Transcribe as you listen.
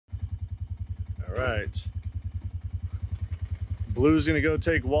All right. Blue's gonna go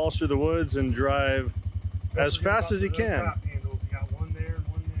take Walsh through the woods and drive as fast as he can. You got one there and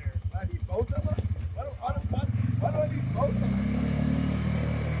one there. I need both of them? Why do I need both of them?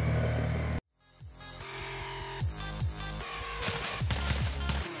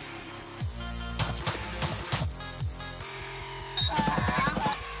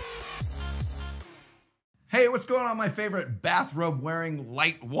 Hey, what's going on, my favorite bathrobe wearing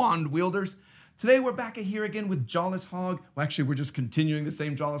light wand wielders? Today we're back here again with Jawless Hog. Well, actually, we're just continuing the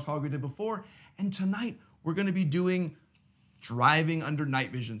same Jawless Hog we did before. And tonight we're going to be doing driving under night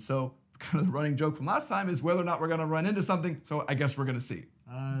vision. So kind of the running joke from last time is whether or not we're going to run into something. So I guess we're going to see.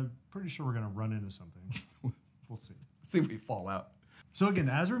 Pretty sure we're going to run into something. We'll see. See if we fall out. So again,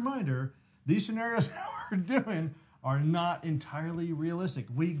 as a reminder, these scenarios that we're doing are not entirely realistic.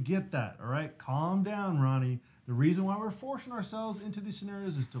 We get that, all right? Calm down, Ronnie. The reason why we're forcing ourselves into these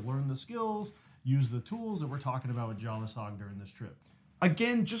scenarios is to learn the skills, use the tools that we're talking about with Jawless Hog during this trip.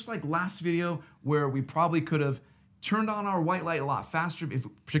 Again, just like last video where we probably could have turned on our white light a lot faster,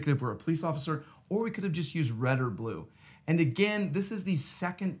 particularly if we're a police officer, or we could have just used red or blue. And again, this is the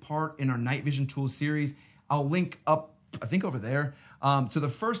second part in our night vision tools series. I'll link up, I think over there, to the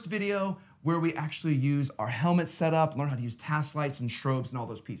first video where we actually use our helmet setup, learn how to use task lights and strobes and all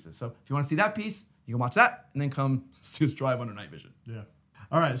those pieces. So if you want to see that piece, you can watch that and then come see us drive under night vision. Yeah.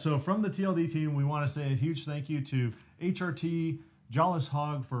 All right, so from the TLD team, we want to say a huge thank you to HRT, Jawless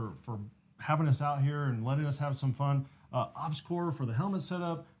Hog for having us out here and letting us have some fun. ObsCore for the helmet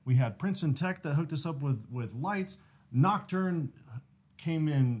setup. We had Princeton Tech that hooked us up with lights. Nocturn came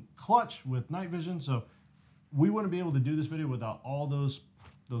in clutch with night vision. So we wouldn't be able to do this video without all those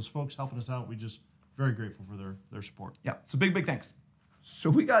folks helping us out. We just very grateful for their support. Yeah, so big thanks. So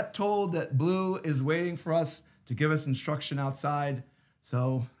we got told that Blue is waiting for us to give us instruction outside.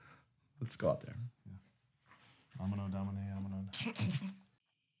 So let's go out there. Yeah. I'm gonna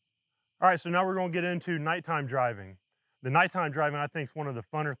All right, so now we're going to get into nighttime driving. The nighttime driving, I think, is one of the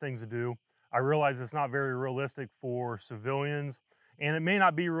funner things to do. I realize it's not very realistic for civilians, and it may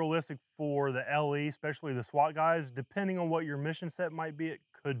not be realistic for the LE, especially the SWAT guys. Depending on what your mission set might be, it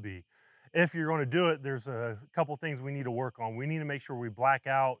could be. If you're going to do it, there's a couple things we need to work on. We need to make sure we black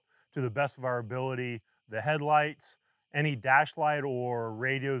out to the best of our ability the headlights, any dash light or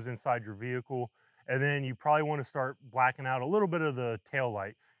radios inside your vehicle, and then you probably want to start blacking out a little bit of the tail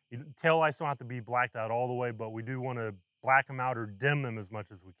light. Tail lights don't have to be blacked out all the way, but we do want to black them out or dim them as much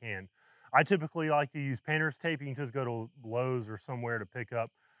as we can. I typically like to use painter's tape. You can just go to Lowe's or somewhere to pick up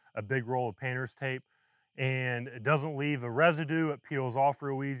a big roll of painter's tape, and it doesn't leave a residue. It peels off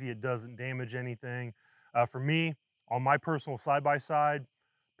real easy. It doesn't damage anything. For me, on my personal side-by-side,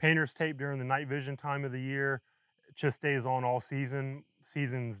 painter's tape during the night vision time of the year, it just stays on all season.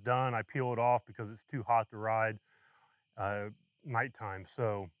 Season's done, I peel it off because it's too hot to ride nighttime.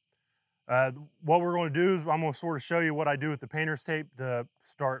 So what we're going to do is I'm going to sort of show you what I do with the painter's tape to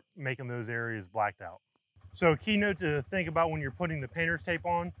start making those areas blacked out. So a key note to think about when you're putting the painter's tape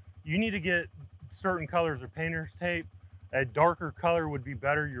on, you need to get certain colors of painter's tape. A darker color would be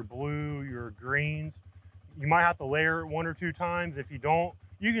better, your blue, your greens. You might have to layer it 1 or 2 times. If you don't,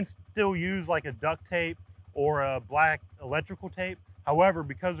 you can still use like a duct tape or a black electrical tape. However,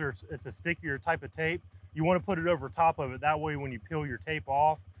 because it's a stickier type of tape, you want to put it over top of it. That way when you peel your tape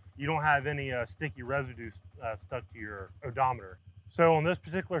off, you don't have any sticky residue stuck to your odometer. So on this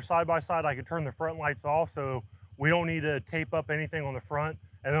particular side-by-side, I could turn the front lights off, so we don't need to tape up anything on the front.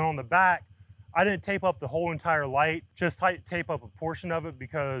 And then on the back, I didn't tape up the whole entire light, just tape up a portion of it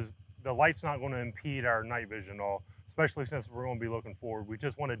because the light's not going to impede our night vision at all, especially since we're going to be looking forward. We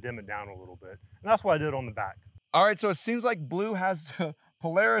just want to dim it down a little bit. And that's what I did on the back. All right, so it seems like Blue has the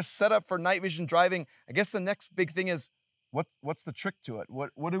Polaris set up for night vision driving. I guess the next big thing is, what's the trick to it?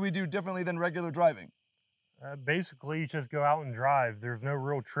 What do we do differently than regular driving? Basically, you just go out and drive. There's no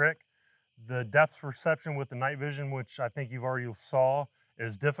real trick. The depth perception with the night vision, which I think you've already saw,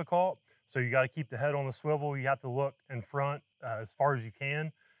 is difficult. So you got to keep the head on the swivel. You have to look in front as far as you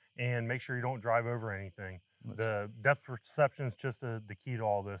can and make sure you don't drive over anything. The depth perception is just the key to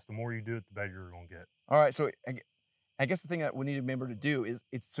all this. The more you do it, the better you're going to get. All right, so I guess the thing that we need to remember to do is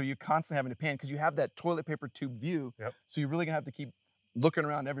so you're constantly having to pan because you have that toilet paper tube view. Yep. So you're really gonna have to keep looking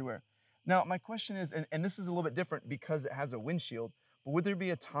around everywhere. Now, my question is, and this is a little bit different because it has a windshield, but would there be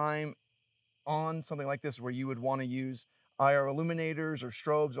a time on something like this where you would want to use IR illuminators or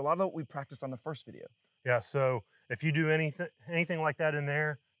strobes? A lot of what we practiced on the first video. Yeah, so if you do anything like that in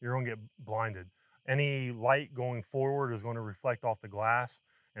there, you're gonna get blinded. Any light going forward is going to reflect off the glass,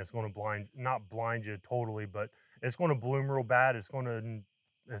 and it's going to not blind you totally, but it's going to bloom real bad. It's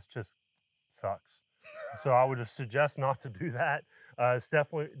just sucks. So I would just suggest not to do that. It's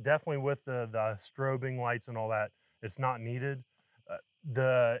definitely with the strobing lights and all that, it's not needed.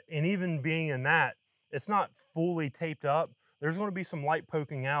 And even being in that, it's not fully taped up. There's going to be some light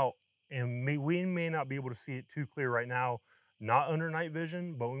poking out, and we may not be able to see it too clear right now, not under night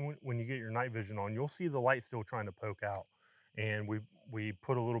vision, but when you get your night vision on, you'll see the light still trying to poke out. And we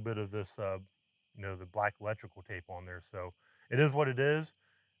put a little bit of this, you know, the black electrical tape on there. So it is what it is.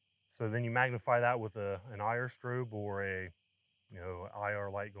 So then you magnify that with an IR strobe or a, you know, IR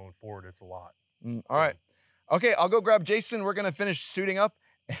light going forward, it's a lot. All right. Okay, I'll go grab Jason. We're gonna finish suiting up,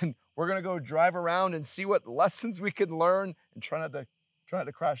 and we're gonna go drive around and see what lessons we can learn and try not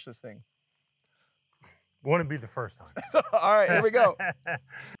to crash this thing. Wouldn't be the first time. All right, here we go.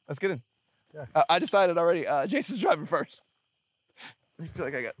 Let's get in. Yeah. I decided already. Jason's driving first. I feel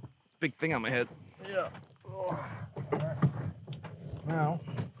like I got a big thing on my head. Yeah. Oh. Now.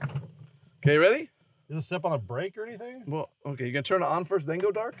 Okay, ready? You just step on a brake or anything? Well, okay, you gonna turn it on first, then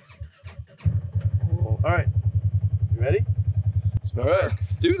go dark? All right. You ready? All right,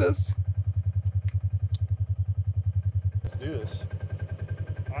 let's do this. Let's do this.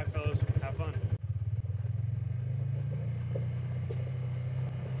 All right, fellas, have fun.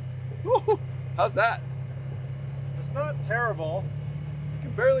 Woo, how's that? It's not terrible. You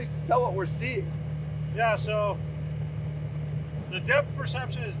can barely tell what we're seeing. Yeah, so the depth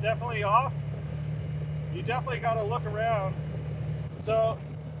perception is definitely off. You definitely got to look around. So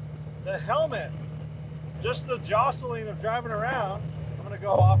the helmet, just the jostling of driving around, I'm going to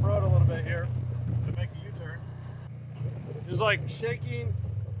go off-road a little bit here to make a U-turn, is like shaking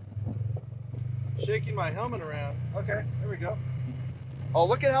my helmet around. Okay, there we go. Oh,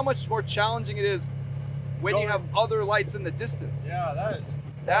 look at how much more challenging it is when you have other lights in the distance. Yeah,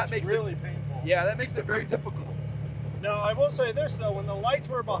 that makes really painful. Yeah, that makes it very difficult. Now, I will say this, though. When the lights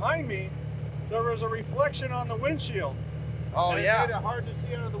were behind me, there was a reflection on the windshield. Oh, and yeah. it made it hard to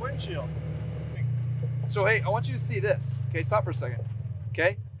see out of the windshield. So, hey, I want you to see this. Okay, stop for a second.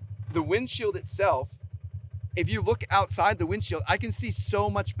 Okay? The windshield itself, if you look outside the windshield, I can see so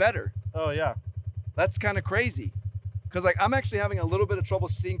much better. Oh, yeah. That's kind of crazy. Because, like, I'm actually having a little bit of trouble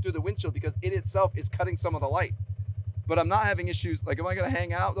seeing through the windshield because it itself is cutting some of the light. But I'm not having issues. Like, am I going to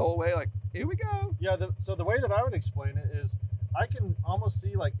hang out the whole way? Like, here we go. Yeah, so the way that I would explain it is I can almost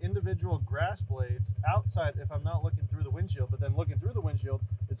see, like, individual grass blades outside if I'm not looking through the windshield. But then looking through the windshield,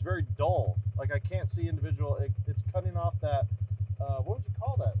 it's very dull. Like, I can't see individual. It's cutting off that, what would you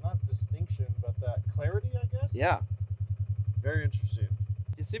call that? Not distinction, but that clarity, I guess? Yeah. Very interesting.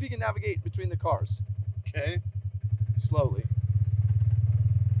 See if you can navigate between the cars. Okay. Slowly.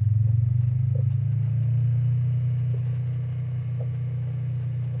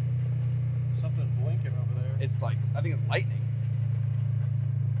 Something blinking over there. It's like, I think it's lightning.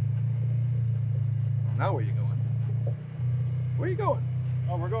 Oh, now where are you going? Where are you going?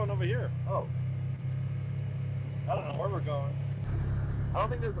 Oh, we're going over here. Oh. I don't know where we're going. I don't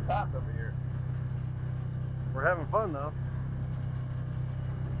think there's a path over here. We're having fun, though.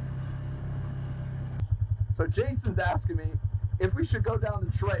 So Jason's asking me if we should go down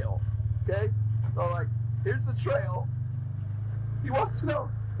the trail, okay? So like, here's the trail. He wants to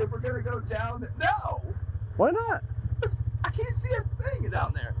know if we're gonna go down. No! Why not? I can't see a thing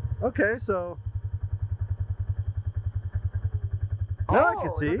down there. Okay, so... Now I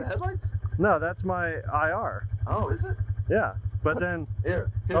can is see. that the headlights? No, that's my IR. Oh, is it? Yeah, but then... Here.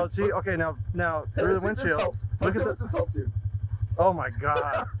 Oh, see, okay, now through the windshield. Look at this helps you. Oh my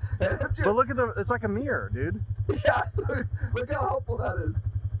god. That's your, But look at it's like a mirror, dude. yeah, look how helpful that is.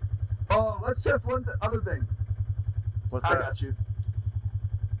 Oh, let's test one other thing. What's I that? got you.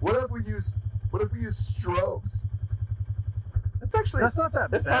 What if we use strobes? That's not that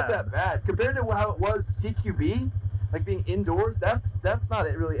It's bad. not that bad compared to how it was CQB, like being indoors. That's not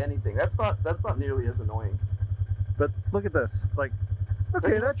really anything. That's not nearly as annoying. But look at this. Like,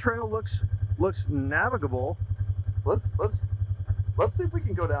 okay, that trail looks navigable. Let's see if we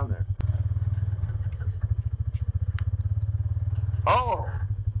can go down there. Oh.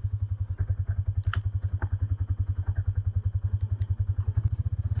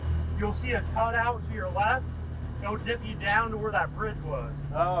 You'll see a cutout to your left. It'll dip you down to where that bridge was.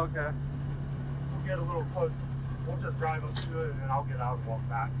 Oh, okay. We'll get a little closer. We'll just drive up to it and then I'll get out and walk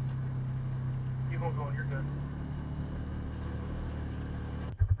back. Keep on going, you're good.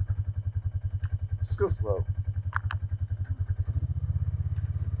 Just go slow.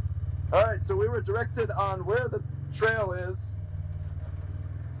 All right, so we were directed on where the trail is.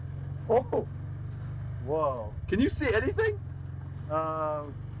 Oh, Whoa. can you see anything?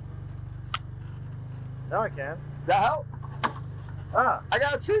 Now I can. That help? Ah, I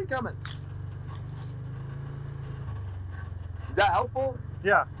got a tree coming. Is that helpful?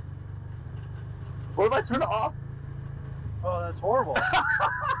 Yeah. What if I turn it off? Oh, that's horrible.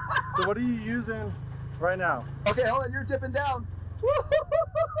 So what are you using right now? Okay, hold on, you're dipping down.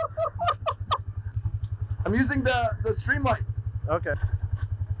 I'm using the streamlight. Okay.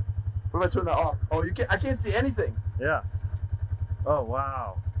 What if I turn that off? Oh, I can't see anything. Yeah. Oh,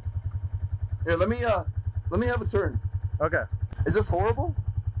 wow. Here, let me have a turn. Okay. Is this horrible?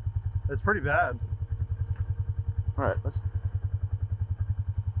 It's pretty bad. All right, it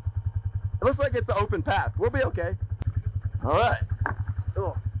looks like it's an open path. We'll be okay. All right.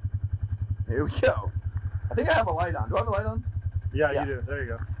 Cool. Here we go. I think I have a light on. Do I have a light on? Yeah, Yeah. you do. There you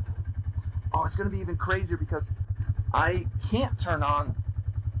go. Oh, it's gonna be even crazier because I can't turn on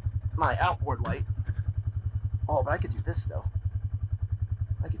my outboard light. Oh, but I could do this though.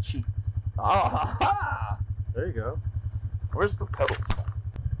 I could cheat. Ah, There you go. where's the pedal?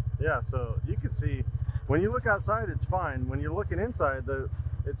 Yeah, so you can see when you look outside, it's fine. When you're looking inside,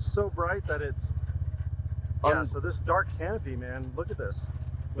 it's so bright that it's. Yeah, so this dark canopy, man, look at this.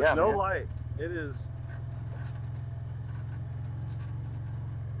 With Yeah, no man. light, it is.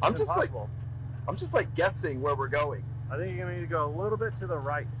 I'm just impossible. like guessing where we're going. I think you're gonna need to go a little bit to the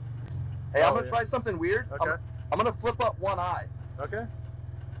right. Hey, I'm Oh, gonna yeah. try something weird. Okay. I'm gonna flip up one eye. Okay.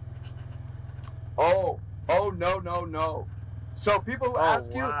 Oh no. So people who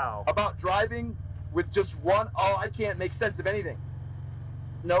ask you Wow. about driving with just one, oh, I can't make sense of anything.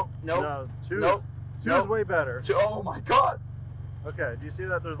 Nope. No, two Nope. is way better. Oh my God. Okay, do you see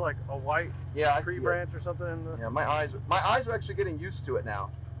that there's like a white Yeah, I tree see it. branch or something in the. Yeah, my eyes are actually getting used to it now.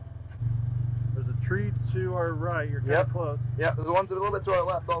 There's a tree to our right. You're kind Yep. of close. Yeah, there's ones a little bit to our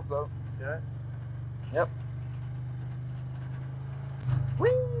left also. Okay. Yep.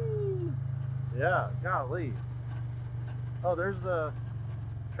 Whee! Yeah, golly. Oh, there's the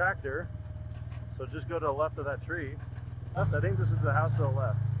tractor. So just go to the left of that tree. Left. I think this is the house to the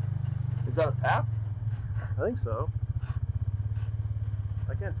left. Is that a path? I think so.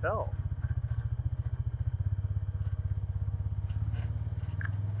 I can't tell.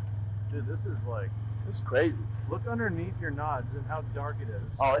 Dude, this is like, This is crazy. look underneath your nods and how dark it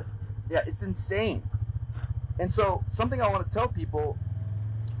is. Oh, it's insane. And so something I want to tell people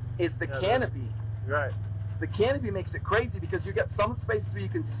is the Yeah, canopy. Right. The canopy makes it crazy because you got some spaces where you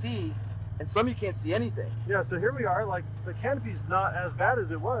can see and some you can't see anything. Yeah, so here we are, like the canopy's not as bad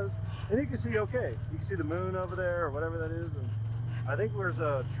as it was, and you can see okay. You can see the moon over there or whatever that is, and I think there's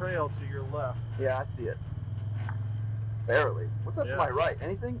a trail to your left. Yeah, I see it. Barely. What's up to Yeah. my right?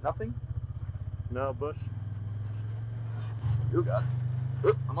 Anything? Nothing? No, bush. Oh God.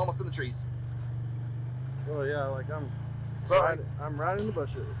 Oop, I'm almost in the trees. Oh yeah, like Sorry. I'm right in the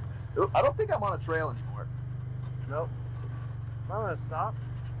bushes. Oop, I don't think I'm on a trail anymore. Nope. I'm gonna stop.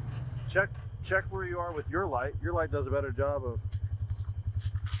 Check where you are with your light. Your light does a better job of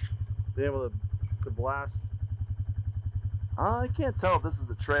being able to blast. I can't tell if this is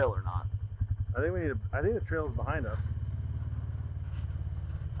a trail or not. I think the trail is behind us.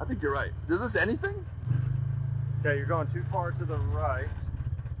 I think you're right. Is this anything? Okay, you're going too far to the right.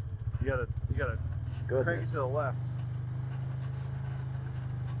 You gotta crank it Goodness. to the left.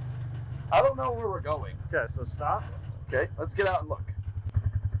 I don't know where we're going. Okay, so stop. Okay, let's get out and look.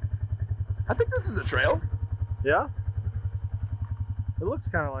 I think this is a trail. Yeah? It looks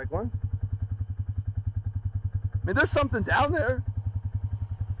kind of like one. I mean, there's something down there.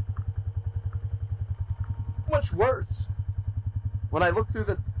 Much worse when I look through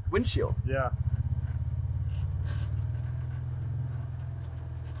the windshield. Yeah.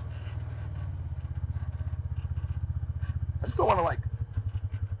 I just don't want to like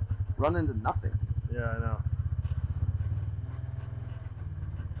run into nothing. Yeah, I know.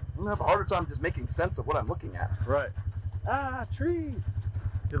 I'm gonna have a harder time just making sense of what I'm looking at. Right. Ah, trees.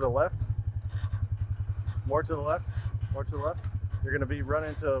 To the left. More to the left. More to the left. You're gonna be running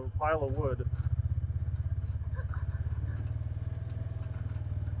into a pile of wood.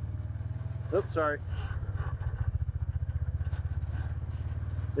 Oops, sorry.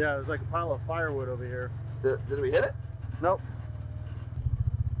 Yeah, there's like a pile of firewood over here. Did we hit it? Nope.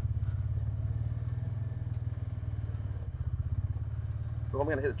 Well, I'm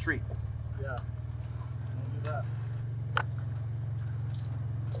gonna hit a tree. Yeah. Don't do that.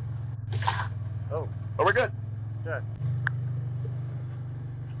 Oh, Oh, we're good. okay.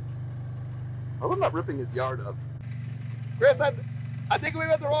 I hope I'm not ripping his yard up. Chris, I think we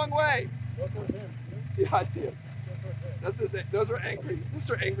went the wrong way. Go towards him. Yeah, I see him. Go towards him. Those are angry. Those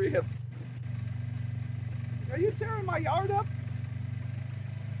are angry hips. Are you tearing my yard up?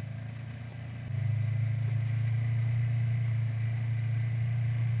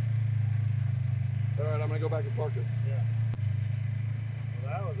 All right, I'm gonna go back and park this. Yeah.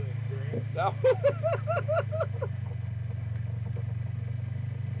 That was an experience.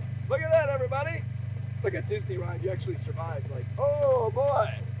 Look at that, everybody. It's like a Disney ride. You actually survived. Like, oh boy.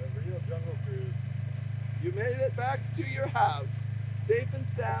 A real jungle cruise. You made it back to your house, safe and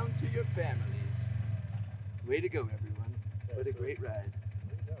sound to your families. Way to go, everyone. Okay, What a so great ride.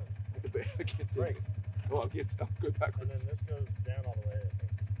 What are you doing? I can't see. Right. Oh, I'll go backwards. And then this goes down all the way, I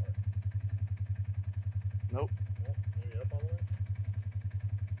think. Nope. Nope. Maybe up all the way?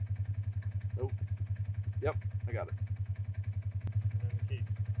 Nope. Yep, I got it. And then the key.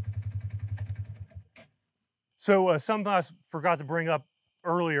 So something I forgot to bring up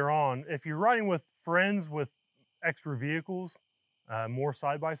earlier on, if you're riding with friends with extra vehicles, more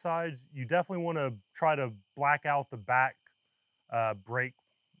side-by-sides, you definitely want to try to black out the back brake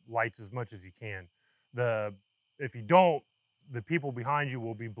lights as much as you can. If you don't, the people behind you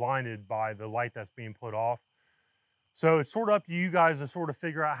will be blinded by the light that's being put off. So it's sort of up to you guys to sort of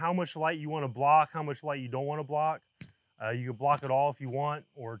figure out how much light you want to block, how much light you don't want to block. You can block it all if you want,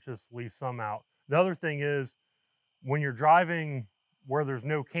 or just leave some out. The other thing is, when you're driving where there's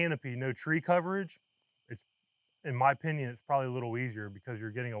no canopy, no tree coverage, it's, in my opinion, it's probably a little easier because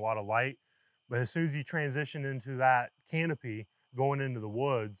you're getting a lot of light. But as soon as you transition into that canopy going into the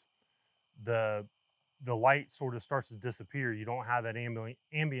woods, the light sort of starts to disappear. You don't have that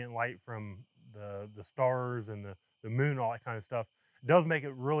ambient light from the stars and the moon, all that kind of stuff. It does make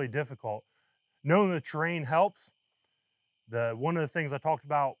it really difficult. Knowing the terrain helps. One of the things I talked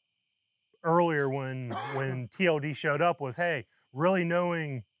about earlier when TLD showed up was, hey, really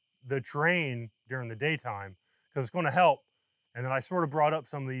knowing the terrain during the daytime, because it's going to help. And then I sort of brought up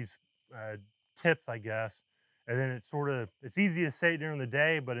some of these tips, I guess. And then it's easy to say it during the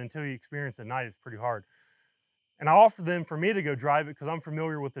day, but until you experience it at night, it's pretty hard. And I offered them for me to go drive it because I'm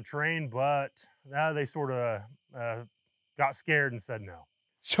familiar with the terrain, but they sort of got scared and said no.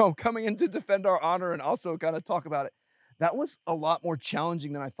 So I'm coming in to defend our honor and also kind of talk about it. That was a lot more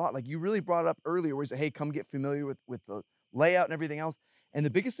challenging than I thought. Like, you really brought it up earlier where you said, hey, come get familiar with the layout and everything else. And the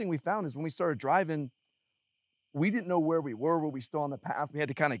biggest thing we found is when we started driving, we didn't know where we were we still on the path? We had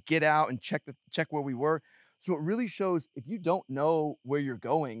to kind of get out and check where we were. So it really shows if you don't know where you're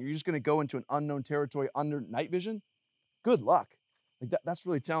going, you're just going to go into an unknown territory under night vision, good luck. Like that's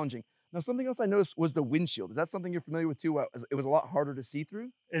really challenging. Now, something else I noticed was the windshield. Is that something you're familiar with too? It was a lot harder to see through?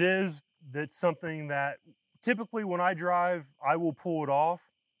 It is. That's something that typically when I drive, I will pull it off.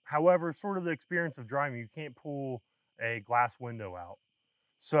 However, sort of the experience of driving, you can't pull a glass window out.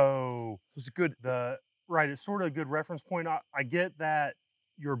 So it's good. Right, it's sort of a good reference point. I get that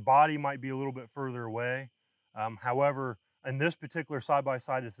your body might be a little bit further away. However, in this particular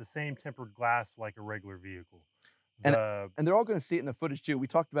side-by-side, it's the same tempered glass like a regular vehicle. And they're all going to see it in the footage too. We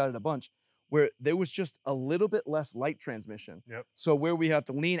talked about it a bunch, where there was just a little bit less light transmission. Yep. So where we have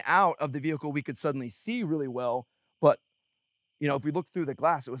to lean out of the vehicle, we could suddenly see really well. But, you know, if we looked through the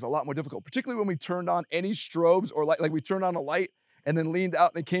glass, it was a lot more difficult, particularly when we turned on any strobes or like we turned on a light and then leaned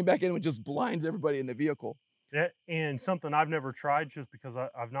out and it came back in and just blinded everybody in the vehicle. Yeah, and something I've never tried just because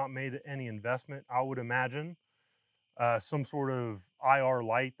I've not made any investment, I would imagine some sort of IR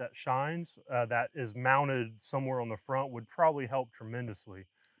light that shines that is mounted somewhere on the front would probably help tremendously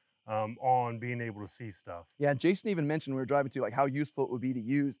on being able to see stuff. Yeah, Jason even mentioned when we were driving to like how useful it would be to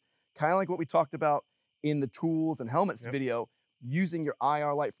use, kind of like what we talked about in the tools and helmets video, using your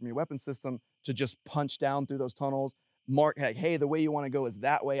IR light from your weapon system to just punch down through those tunnels, mark, hey, the way you want to go is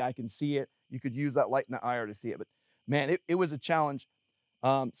that way, I can see it. You could use that light in the IR to see it. But man, it was a challenge.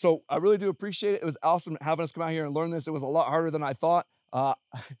 So I really do appreciate it. It was awesome having us come out here and learn this. It was a lot harder than I thought.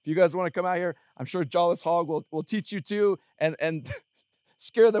 If you guys want to come out here, I'm sure Jawless Hog will teach you too and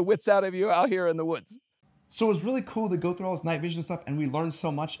scare the wits out of you out here in the woods. So it was really cool to go through all this night vision stuff, and we learned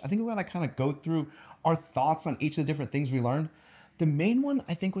so much. I think we're gonna kind of go through our thoughts on each of the different things we learned. The main one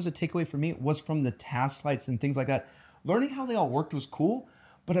I think was a takeaway for me was from the task lights and things like that. Learning how they all worked was cool,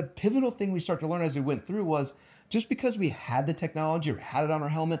 but a pivotal thing we started to learn as we went through was just because we had the technology or had it on our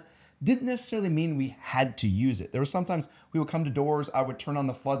helmet didn't necessarily mean we had to use it. There were sometimes we would come to doors, I would turn on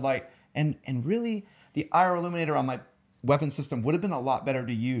the floodlight, and really the IR illuminator on my weapon system would have been a lot better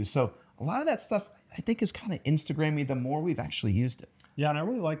to use. So a lot of that stuff I think is kind of Instagrammy the more we've actually used it. Yeah, and I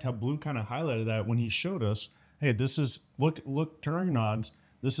really liked how Blue kind of highlighted that when he showed us, hey, this is, look, turn on your nods.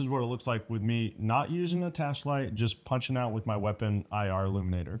 This is what it looks like with me not using a task light, just punching out with my weapon IR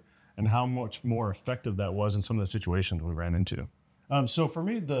illuminator, and how much more effective that was in some of the situations we ran into. So for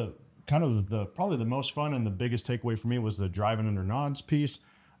me, probably the most fun and the biggest takeaway for me was the driving under nods piece,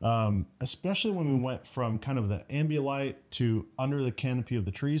 especially when we went from kind of the ambient light to under the canopy of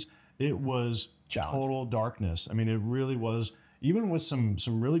the trees. It was total darkness. I mean, it really was. even with some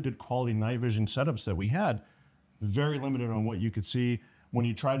really good quality night vision setups that we had, very limited on what you could see. When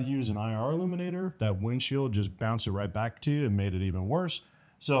you try to use an IR illuminator, that windshield just bounced it right back to you and made it even worse.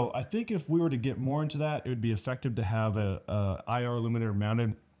 So I think if we were to get more into that, it would be effective to have a IR illuminator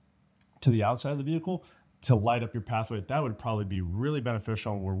mounted to the outside of the vehicle to light up your pathway. That would probably be really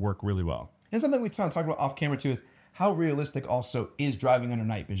beneficial and would work really well. And something we kind of talked about off camera too is how realistic also is driving under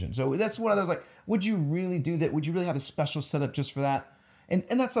night vision. So that's one of those, like, would you really do that? Would you really have a special setup just for that? And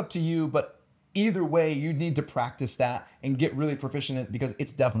that's up to you, but either way, you need to practice that and get really proficient in it because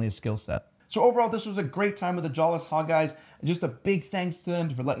it's definitely a skill set. So overall, this was a great time with the Jawless Hog guys. And just a big thanks to them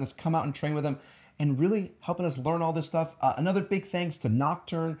for letting us come out and train with them and really helping us learn all this stuff. Another big thanks to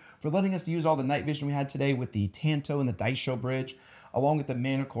Nocturn for letting us use all the night vision we had today with the Tanto and the Dice Show Bridge, along with the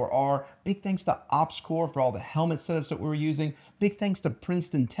Manicore R. Big thanks to OpsCore for all the helmet setups that we were using. Big thanks to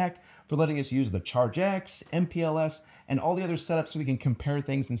Princeton Tech for letting us use the Charge X, MPLS, and all the other setups so we can compare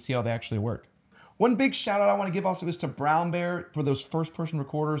things and see how they actually work. One big shout out I want to give also is to Brown Bear for those first person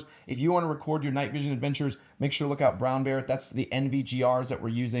recorders. If you want to record your night vision adventures, make sure to look out Brown Bear. That's the NVGRs that we're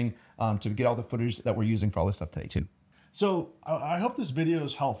using to get all the footage that we're using for all this stuff today too. So I hope this video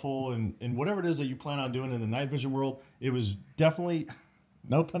is helpful and whatever it is that you plan on doing in the night vision world, it was definitely,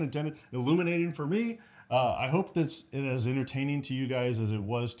 no pun intended, illuminating for me. I hope this is as entertaining to you guys as it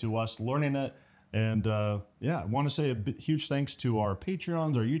was to us learning it. And yeah, I want to say a huge thanks to our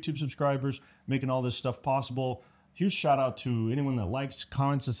Patreons, our YouTube subscribers, making all this stuff possible. Huge shout out to anyone that likes,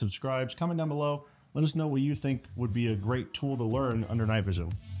 comments, and subscribes. Comment down below. Let us know what you think would be a great tool to learn under night vision.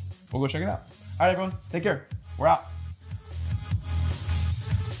 We'll go check it out. All right, everyone. Take care. We're out.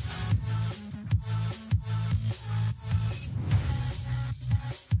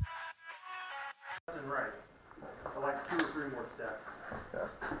 Right. I like 2 or 3 more steps.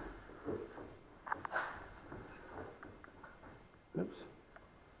 Okay. Oops.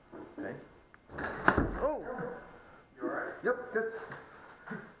 Okay. Oh! You alright? Yep, good.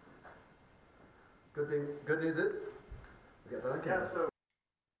 Good news is, we got that on camera. So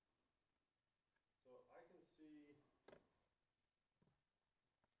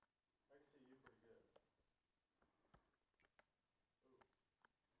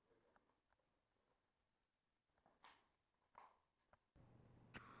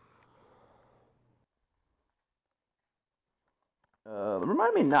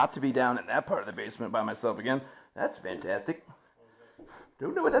Remind me not to be down in that part of the basement by myself again. That's fantastic.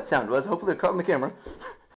 Don't know what that sound was. Hopefully it caught on the camera.